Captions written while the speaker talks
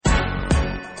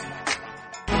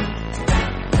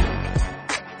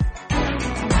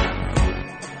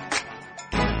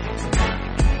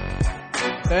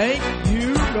Thank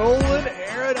you, Nolan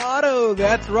Arenado.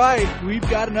 That's right. We've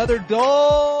got another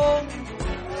dong.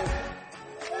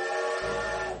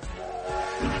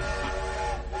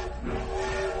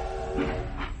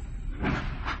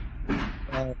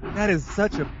 That is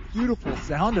such a beautiful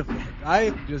sound effect.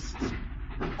 I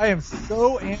am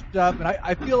so amped up, and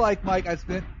I feel like, Mike, I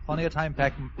spent plenty of time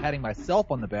patting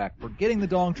myself on the back for getting the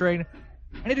dong train.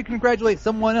 I need to congratulate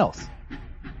someone else.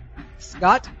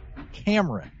 Scott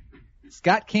Cameron.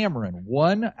 Scott Cameron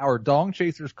won our Dong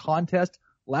Chasers contest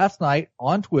last night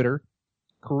on Twitter,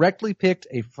 correctly picked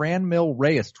a Franmil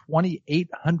Reyes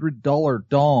 $2,800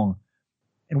 dong.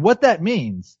 And what that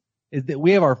means is that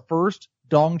we have our first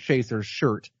Dong Chasers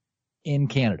shirt in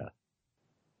Canada.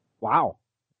 Wow.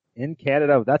 In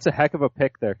Canada. That's a heck of a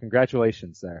pick there.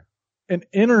 Congratulations there. An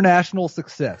international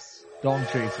success, Dong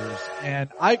Chasers. And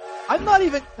I'm not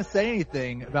even going to say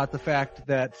anything about the fact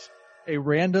that a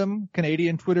random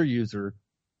Canadian Twitter user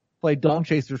played Dong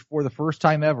Chasers for the first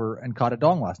time ever and caught a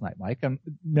dong last night, Mike.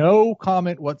 No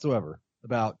comment whatsoever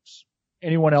about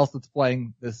anyone else that's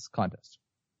playing this contest.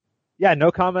 Yeah,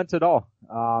 no comment at all.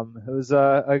 It was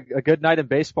a good night in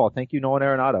baseball. Thank you, Nolan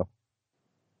Arenado.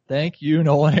 Thank you,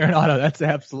 Nolan Arenado. That's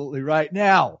absolutely right.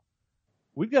 Now,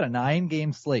 we've got a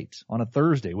 9-game slate on a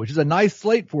Thursday, which is a nice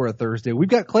slate for a Thursday. We've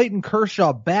got Clayton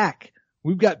Kershaw back.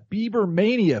 We've got Bieber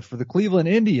Mania for the Cleveland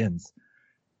Indians.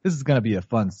 This is going to be a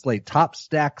fun slate. Top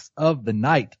stacks of the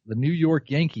night. The New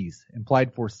York Yankees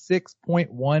implied for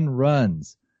 6.1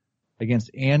 runs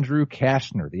against Andrew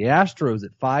Kashner. The Astros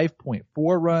at 5.4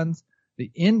 runs.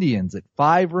 The Indians at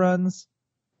 5 runs.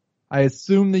 I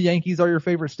assume the Yankees are your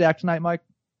favorite stack tonight, Mike?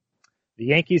 The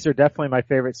Yankees are definitely my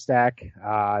favorite stack.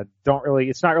 It's not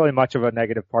really much of a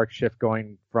negative park shift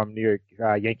going from New York,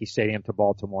 Yankee Stadium to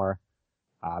Baltimore.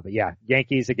 But yeah,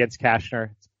 Yankees against Kashner.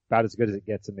 It's about as good as it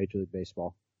gets in Major League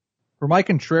Baseball. For my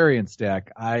contrarian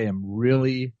stack, I am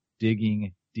really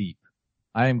digging deep.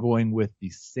 I am going with the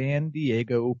San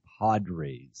Diego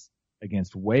Padres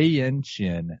against Wei-Yin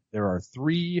Chen. There are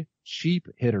 3 cheap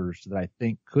hitters that I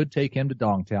think could take him to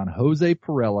Dongtown. Jose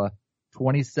Perella,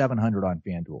 2,700 on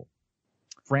FanDuel.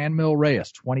 Franmil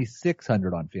Reyes,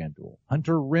 2,600 on FanDuel.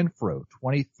 Hunter Renfroe,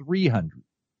 2,300.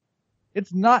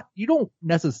 It's not, you don't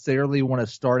necessarily want to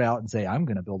start out and say, I'm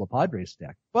going to build a Padres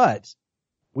stack. But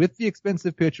with the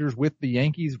expensive pitchers, with the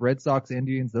Yankees, Red Sox,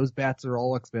 Indians, those bats are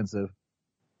all expensive.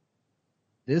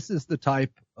 This is the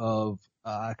type of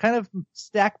kind of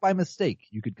stack by mistake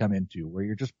you could come into, where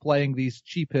you're just playing these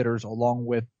cheap hitters along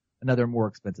with another more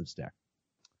expensive stack.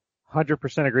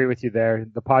 100% agree with you there.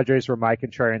 The Padres were my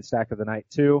contrarian stack of the night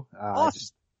too. Awesome. I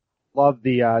just love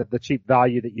the cheap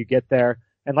value that you get there.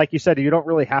 And like you said, you don't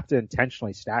really have to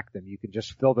intentionally stack them. You can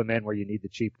just fill them in where you need the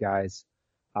cheap guys.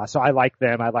 So I like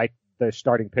them. I like the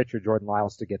starting pitcher, Jordan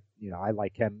Lyles, to get, I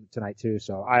like him tonight too.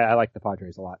 So I like the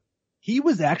Padres a lot. He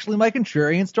was actually my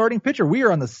contrarian starting pitcher. We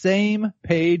are on the same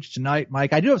page tonight,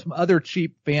 Mike. I do have some other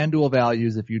cheap FanDuel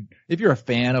values if you're a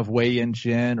fan of Wei-Yin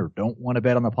Chen or don't want to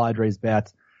bet on the Padres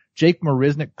bats. Jake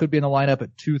Marisnick could be in the lineup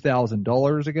at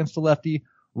 $2,000 against a lefty.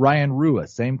 Ryan Rua,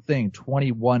 same thing,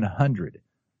 2,100.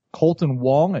 Colton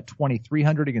Wong at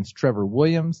 2,300 against Trevor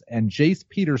Williams, and Jace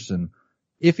Peterson,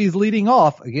 if he's leading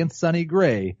off against Sonny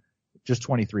Gray, just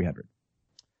 2,300.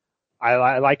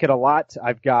 I like it a lot.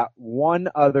 I've got one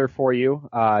other for you.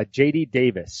 JD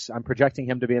Davis. I'm projecting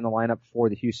him to be in the lineup for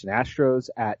the Houston Astros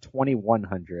at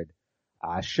 2,100.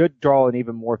 Should draw an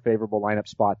even more favorable lineup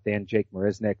spot than Jake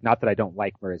Marisnick. Not that I don't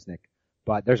like Marisnick,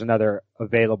 but there's another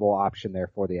available option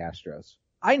there for the Astros.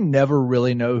 I never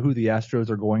really know who the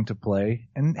Astros are going to play.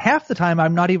 And half the time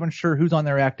I'm not even sure who's on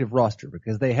their active roster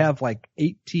because they have like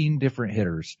 18 different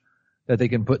hitters that they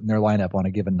can put in their lineup on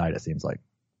a given night, it seems like.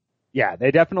 Yeah,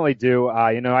 they definitely do.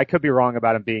 I could be wrong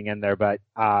about him being in there, but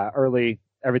early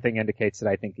everything indicates that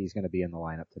I think he's going to be in the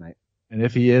lineup tonight. And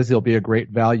if he is, he'll be a great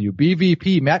value.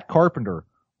 BVP, Matt Carpenter,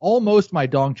 almost my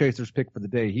Dong Chasers pick for the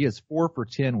day. He is 4 for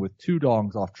 10 with 2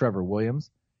 dongs off Trevor Williams.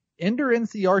 Ender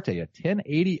Inciarte, a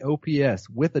 1080 OPS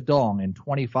with a dong in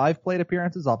 25 plate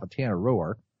appearances off of Tanner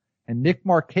Roark. And Nick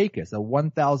Markakis, a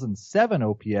 1007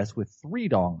 OPS with 3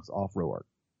 dongs off Roark.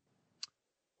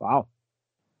 Wow.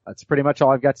 That's pretty much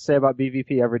all I've got to say about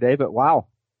BVP every day, but wow.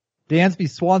 Dansby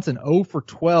Swanson 0 for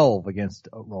 12 against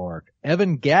Roark.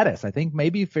 Evan Gattis, I think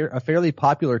maybe a fairly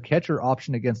popular catcher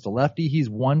option against a lefty.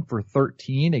 He's 1 for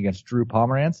 13 against Drew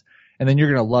Pomerantz. And then you're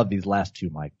going to love these last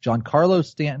two, Mike. Giancarlo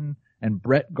Stanton and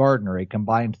Brett Gardner, a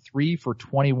combined 3 for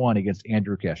 21 against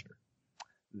Andrew Keshner.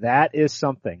 That is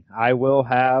something. I will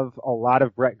have a lot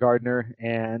of Brett Gardner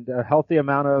and a healthy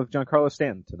amount of Giancarlo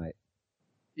Stanton tonight.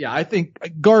 Yeah, I think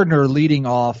Gardner leading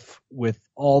off with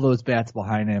all those bats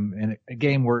behind him in a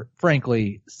game where,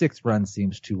 frankly, 6 runs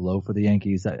seems too low for the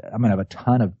Yankees. I'm going to have a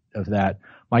ton of that.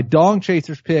 My Dong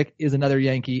Chasers pick is another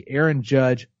Yankee, Aaron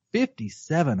Judge,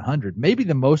 5,700, maybe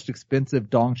the most expensive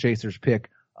Dong Chasers pick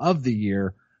of the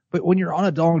year. But when you're on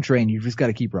a Dong train, you just got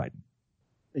to keep riding.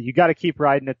 You got to keep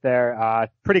riding it there.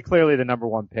 Pretty clearly the number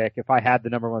one pick. If I had the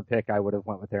number one pick, I would have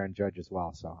went with Aaron Judge as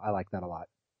well. So I like that a lot.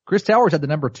 Chris Towers had the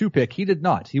number 2 pick. He did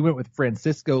not. He went with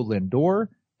Francisco Lindor.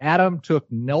 Adam took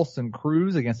Nelson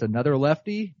Cruz against another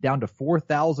lefty down to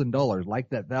 $4,000. Like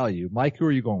that value. Mike, who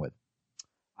are you going with?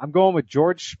 I'm going with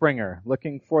George Springer.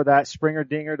 Looking for that Springer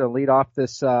dinger to lead off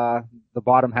this, the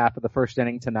bottom half of the first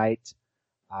inning tonight.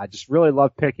 I just really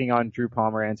love picking on Drew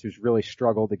Pomeranz, who's really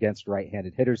struggled against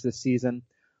right-handed hitters this season,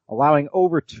 allowing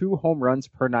over 2 home runs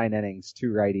per 9 innings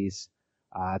to righties.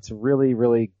 It's a really,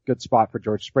 really good spot for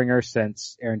George Springer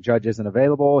since Aaron Judge isn't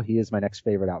available. He is my next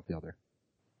favorite outfielder.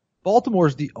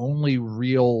 Baltimore's the only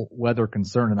real weather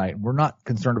concern tonight. We're not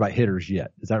concerned about hitters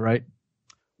yet. Is that right?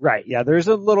 Right. Yeah. There's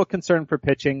a little concern for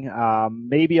pitching,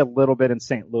 maybe a little bit in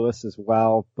St. Louis as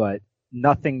well, but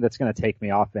nothing that's going to take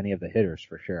me off any of the hitters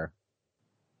for sure.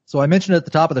 So I mentioned at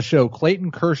the top of the show,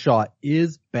 Clayton Kershaw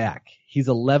is back. He's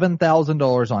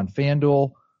 $11,000 on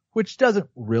FanDuel, which doesn't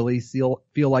really feel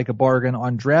like a bargain.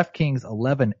 On DraftKings,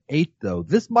 11,800 though.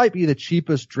 This might be the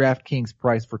cheapest DraftKings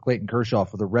price for Clayton Kershaw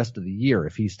for the rest of the year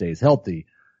if he stays healthy.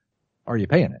 Are you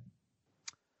paying it?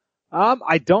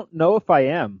 I don't know if I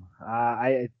am.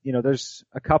 There's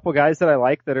a couple guys that I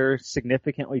like that are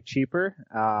significantly cheaper.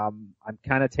 I'm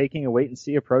kind of taking a wait and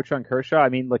see approach on Kershaw. I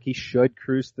mean, look, he should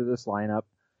cruise through this lineup.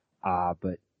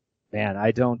 But man,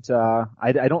 I don't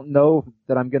know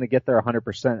that I'm going to get there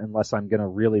 100% unless I'm going to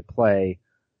really play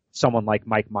someone like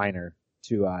Mike Minor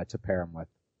to pair him with.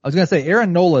 I was going to say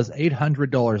Aaron Nola's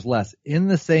 $800 less in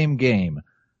the same game.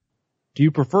 Do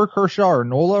you prefer Kershaw or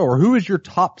Nola, or who is your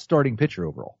top starting pitcher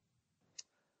overall?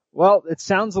 Well, it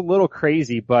sounds a little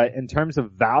crazy, but in terms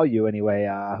of value anyway,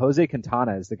 Jose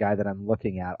Quintana is the guy that I'm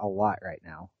looking at a lot right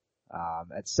now.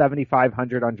 At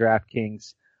 7,500 on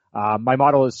DraftKings. My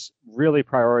model is really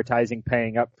prioritizing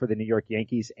paying up for the New York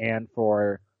Yankees and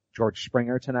for George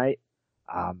Springer tonight.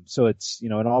 So it's,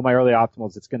 in all my early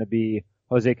optimals, it's going to be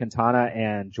Jose Quintana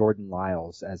and Jordan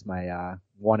Lyles as my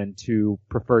 1 and 2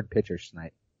 preferred pitchers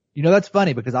tonight. That's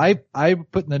funny because I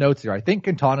put in the notes here. I think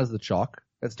Quintana's the chalk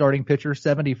at starting pitcher,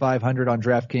 7,500 on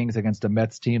DraftKings against a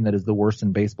Mets team that is the worst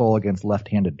in baseball against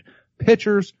left-handed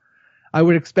pitchers. I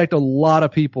would expect a lot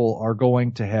of people are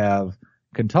going to have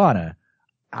Quintana.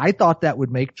 I thought that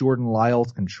would make Jordan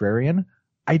Lyles contrarian.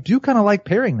 I do kind of like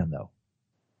pairing them though.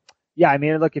 Yeah, I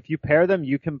mean, look, if you pair them,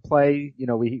 you can play,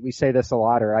 we say this a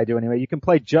lot, or I do anyway, you can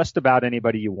play just about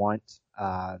anybody you want.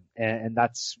 And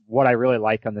that's what I really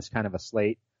like on this kind of a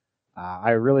slate.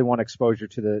 I really want exposure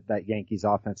to that Yankees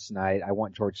offense tonight. I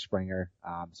want George Springer.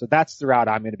 So that's the route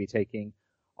I'm going to be taking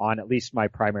on at least my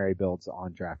primary builds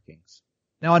on DraftKings.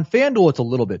 Now on FanDuel, it's a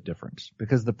little bit different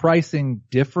because the pricing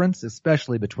difference,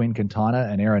 especially between Quintana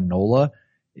and Aaron Nola,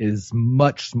 is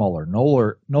much smaller.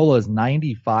 Nola is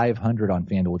 9,500 on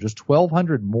FanDuel, just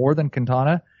 1,200 more than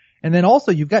Quintana. And then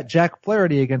also you've got Jack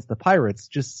Flaherty against the Pirates,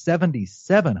 just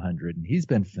 7,700, and he's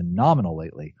been phenomenal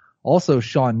lately. Also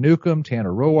Sean Newcomb,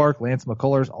 Tanner Roark, Lance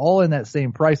McCullers, all in that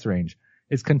same price range.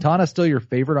 Is Quintana still your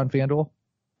favorite on FanDuel?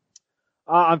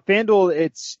 On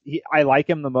FanDuel, I like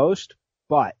him the most,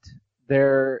 but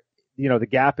the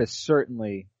gap is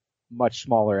certainly much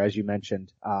smaller, as you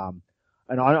mentioned. And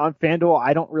on FanDuel,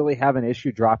 I don't really have an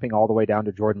issue dropping all the way down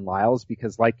to Jordan Lyles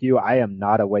because like you, I am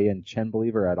not a Wei-Yin Chen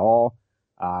believer at all.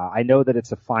 I know that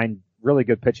it's a fine, really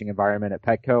good pitching environment at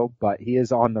Petco, but he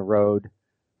is on the road.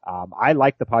 I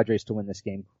like the Padres to win this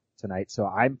game tonight, so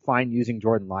I'm fine using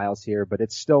Jordan Lyles here, but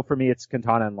it's still, for me, it's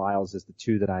Quintana and Lyles is the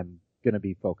two that I'm going to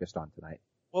be focused on tonight.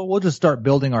 Well, we'll just start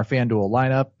building our FanDuel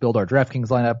lineup, build our DraftKings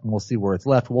lineup, and we'll see where it's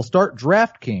left. We'll start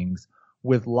DraftKings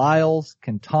with Lyles,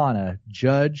 Quintana,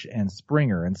 Judge, and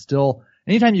Springer. And still,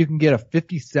 anytime you can get a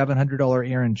 $5,700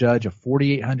 Aaron Judge, a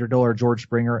 $4,800 George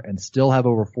Springer, and still have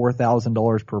over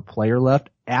 $4,000 per player left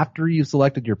after you've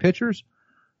selected your pitchers,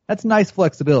 that's nice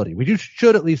flexibility. We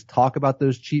should at least talk about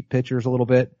those cheap pitchers a little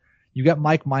bit. You got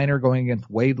Mike Minor going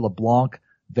against Wade LeBlanc.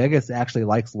 Vegas actually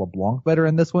likes LeBlanc better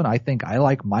in this one. I think I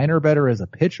like Minor better as a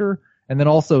pitcher. And then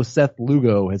also Seth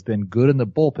Lugo has been good in the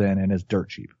bullpen and is dirt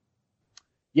cheap.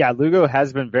 Yeah, Lugo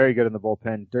has been very good in the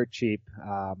bullpen, dirt cheap.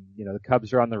 The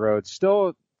Cubs are on the road.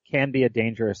 Still can be a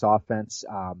dangerous offense.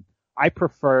 I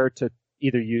prefer to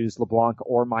either use LeBlanc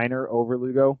or Minor over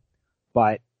Lugo,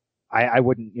 but I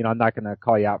wouldn't, I'm not going to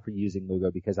call you out for using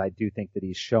Lugo because I do think that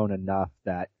he's shown enough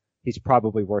that he's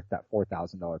probably worth that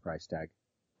 $4,000 price tag.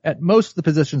 At most of the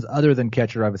positions other than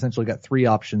catcher, I've essentially got 3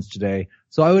 options today.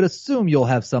 So I would assume you'll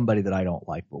have somebody that I don't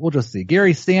like, but we'll just see.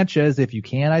 Gary Sanchez, if you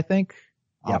can, I think,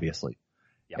 Yep. obviously.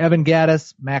 Yep. Evan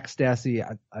Gattis, Max Stassi,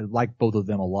 I like both of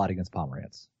them a lot against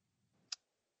Pomeranz.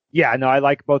 Yeah, no, I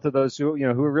like both of those.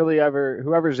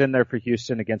 Whoever's in there for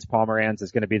Houston against Pomeranz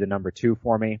is going to be the number 2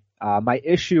 for me. My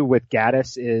issue with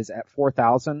Gattis is at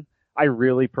 4,000. I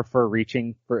really prefer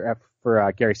reaching for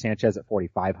Gary Sanchez at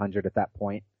 4,500 at that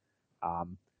point.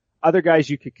 Other guys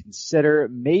you could consider,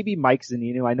 maybe Mike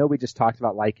Zunino. I know we just talked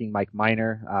about liking Mike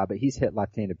Minor, but he's hit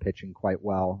left-handed pitching quite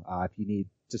well. If you need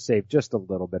to save just a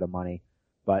little bit of money.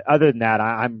 But other than that,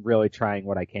 I'm really trying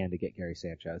what I can to get Gary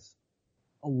Sanchez.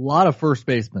 A lot of first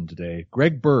basemen today.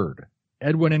 Greg Bird,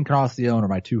 Edwin Encarnacion are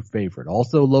my 2 favorite.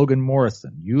 Also Logan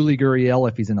Morrison, Yuli Gurriel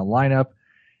if he's in the lineup.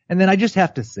 And then I just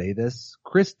have to say this,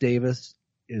 Chris Davis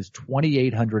is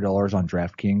 $2,800 on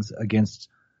DraftKings against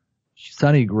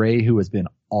Sonny Gray, who has been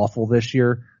awful this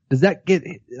year. Does that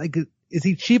is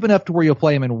he cheap enough to where you'll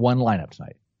play him in one lineup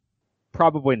tonight?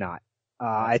 Probably not.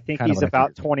 I think he's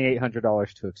about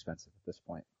 $2,800 too expensive at this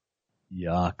point.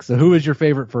 Yuck. So who is your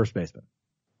favorite first baseman?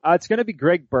 It's going to be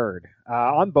Greg Bird,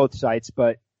 on both sites,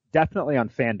 but definitely on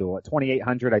FanDuel. At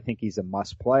 2,800, I think he's a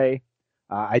must play.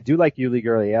 I do like Yuli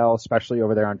Gurriel, especially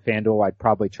over there on FanDuel. I'd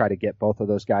probably try to get both of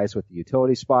those guys with the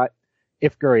utility spot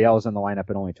if Gurriel's in the lineup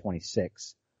at only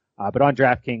 26. But on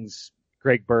DraftKings,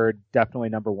 Greg Bird, definitely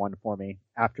number 1 for me.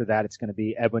 After that, it's going to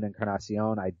be Edwin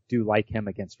Encarnacion. I do like him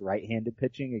against right-handed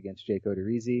pitching against Jake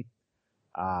Odorizzi.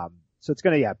 So it's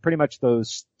going to, pretty much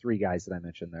those 3 guys that I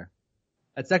mentioned there.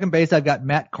 At second base, I've got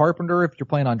Matt Carpenter if you're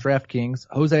playing on DraftKings,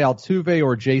 Jose Altuve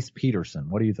or Jace Peterson.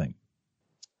 What do you think?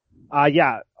 On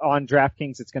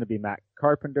DraftKings, it's going to be Matt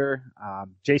Carpenter.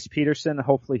 Jace Peterson,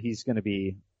 hopefully he's going to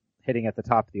be hitting at the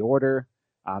top of the order.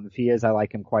 If he is, I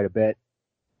like him quite a bit.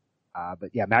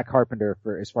 But Matt Carpenter,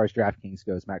 for as far as DraftKings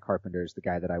goes, Matt Carpenter is the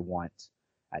guy that I want.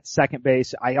 At second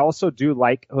base, I also do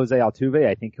like Jose Altuve.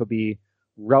 I think he'll be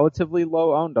relatively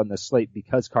low owned on this slate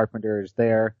because Carpenter is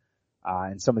there,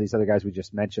 and some of these other guys we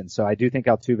just mentioned. So I do think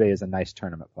Altuve is a nice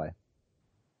tournament play.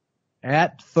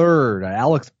 At third,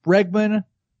 Alex Bregman,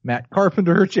 Matt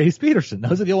Carpenter, Chase Peterson.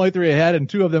 Those are the only 3 I had, and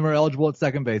 2 of them are eligible at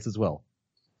second base as well.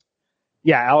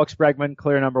 Yeah, Alex Bregman,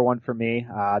 clear number 1 for me.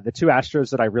 The 2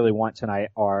 Astros that I really want tonight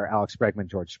are Alex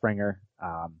Bregman, George Springer.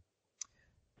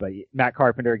 But Matt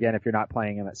Carpenter, again, if you're not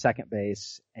playing him at second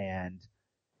base. And,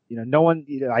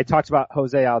 I talked about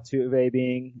Jose Altuve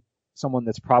being someone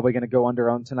that's probably going to go under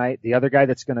owned tonight. The other guy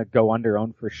that's going to go under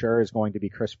owned for sure is going to be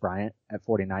Chris Bryant at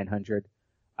 4,900.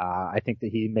 I think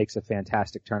that he makes a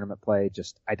fantastic tournament play.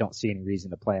 Just, I don't see any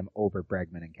reason to play him over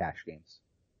Bregman in cash games.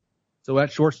 So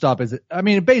at shortstop,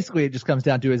 basically it just comes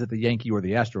down to, is it the Yankee or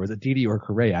the Astro? Is it Didi or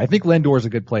Correa? I think Lindor is a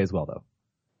good play as well, though.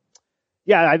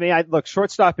 Yeah, look,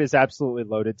 shortstop is absolutely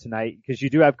loaded tonight because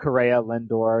you do have Correa,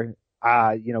 Lindor.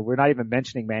 We're not even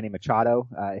mentioning Manny Machado.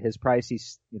 His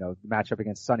price, the matchup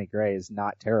against Sonny Gray is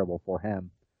not terrible for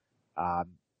him.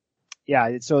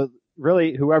 So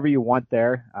really whoever you want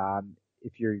there.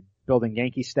 If you're building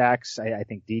Yankee stacks, I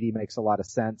think Didi makes a lot of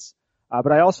sense.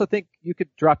 But I also think you could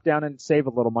drop down and save a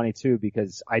little money too,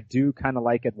 because I do kind of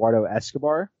like Eduardo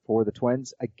Escobar for the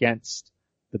Twins against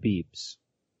the Biebs.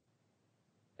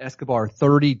 Escobar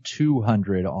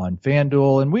 3,200 on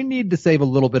FanDuel, and we need to save a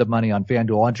little bit of money on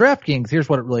FanDuel. On DraftKings, here's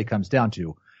what it really comes down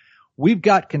to. We've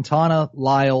got Quintana,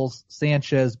 Lyles,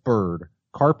 Sanchez, Bird,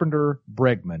 Carpenter,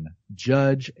 Bregman,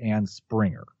 Judge, and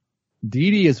Springer.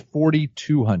 Didi is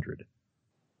 4,200.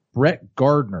 Brett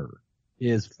Gardner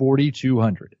is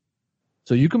 4,200.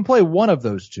 So you can play one of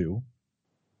those 2,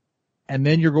 and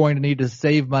then you're going to need to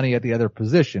save money at the other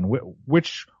position.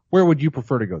 Where would you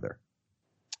prefer to go there?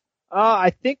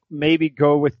 I think maybe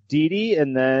go with Didi,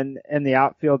 and then in the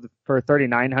outfield for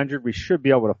 3,900, we should be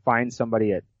able to find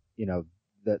somebody at,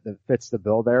 that fits the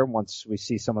bill there once we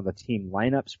see some of the team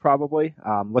lineups probably.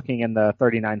 Looking in the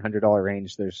 $3,900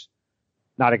 range, there's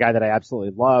not a guy that I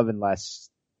absolutely love unless,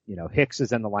 Hicks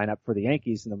is in the lineup for the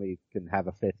Yankees, and then we can have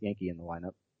a 5th Yankee in the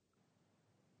lineup.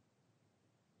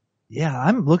 Yeah,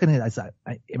 I'm looking at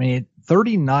it.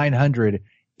 3,900.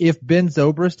 If Ben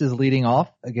Zobrist is leading off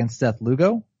against Seth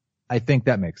Lugo, I think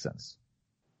that makes sense.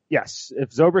 Yes, if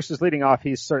Zobrist is leading off,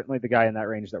 he's certainly the guy in that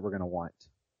range that we're going to want.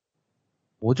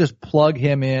 We'll just plug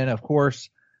him in. Of course,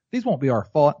 these won't be our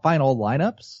final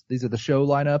lineups. These are the show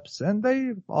lineups, and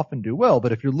they often do well.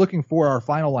 But if you're looking for our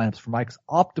final lineups for Mike's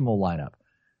optimal lineup,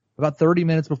 about 30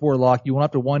 minutes before lock, you won't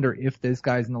have to wonder if this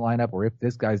guy's in the lineup or if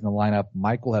this guy's in the lineup.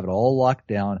 Mike will have it all locked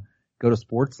down. Go to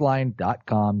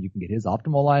sportsline.com. You can get his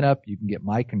optimal lineup. You can get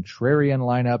my contrarian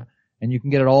lineup. and you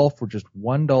can get it all for just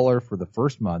 $1 for the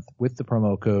first month with the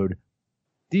promo code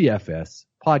DFS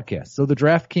podcast. So the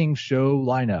DraftKings show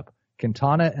lineup: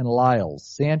 Quintana and Lyles,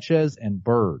 Sanchez and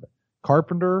Bird,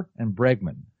 Carpenter and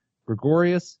Bregman,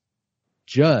 Gregorius,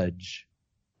 Judge,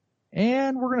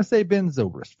 and we're going to say Ben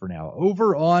Zobrist for now,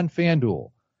 over on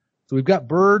FanDuel. So we've got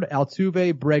Bird,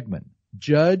 Altuve, Bregman,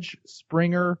 Judge,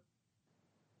 Springer,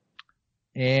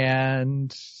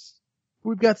 and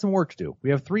we've got some work to do. We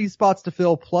have 3 spots to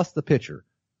fill plus the pitcher.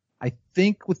 I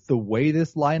think with the way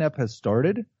this lineup has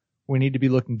started, we need to be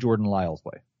looking Jordan Lyles'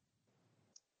 way.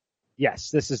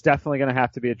 Yes, this is definitely going to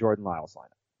have to be a Jordan Lyles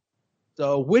lineup.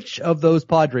 So which of those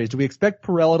Padres do we expect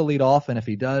Pirela to lead off? And if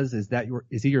he does,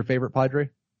 is he your favorite Padre?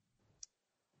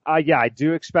 Yeah, I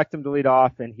do expect him to lead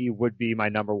off, and he would be my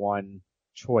number 1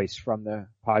 choice from the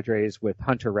Padres, with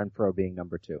Hunter Renfroe being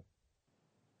number 2.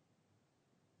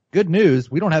 Good news,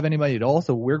 we don't have anybody at all,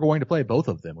 so we're going to play both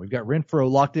of them. We've got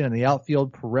Renfroe locked in the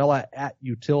outfield, Pirela at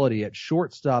utility. At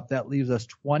shortstop, that leaves us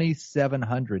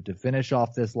 2,700 to finish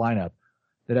off this lineup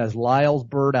that has Lyles,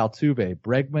 Bird, Altuve,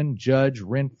 Bregman, Judge,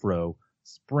 Renfroe,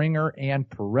 Springer, and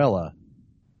Pirela.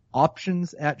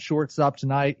 Options at shortstop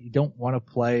tonight: you don't want to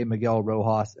play Miguel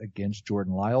Rojas against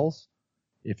Jordan Lyles.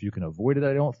 If you can avoid it,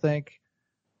 I don't think.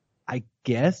 I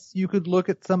guess you could look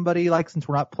at somebody like, since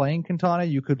we're not playing Quintana,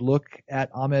 you could look at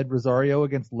Ahmed Rosario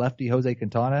against lefty Jose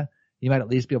Quintana. He might at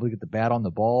least be able to get the bat on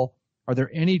the ball. Are there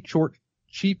any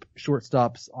cheap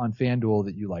shortstops on FanDuel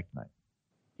that you like tonight?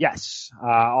 Yes.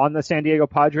 On the San Diego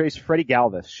Padres, Freddie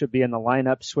Galvis should be in the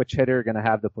lineup. Switch hitter, going to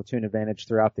have the platoon advantage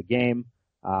throughout the game.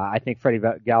 I think Freddie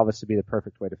Galvis would be the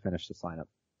perfect way to finish this lineup.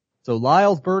 So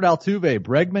Lyles, Bird, Altuve,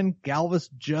 Bregman, Galvis,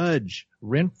 Judge,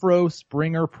 Renfroe,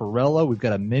 Springer, Pirela. We've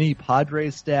got a mini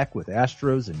Padres stack with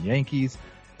Astros and Yankees.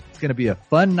 It's going to be a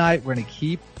fun night. We're going to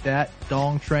keep that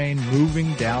dong train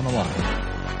moving down the line.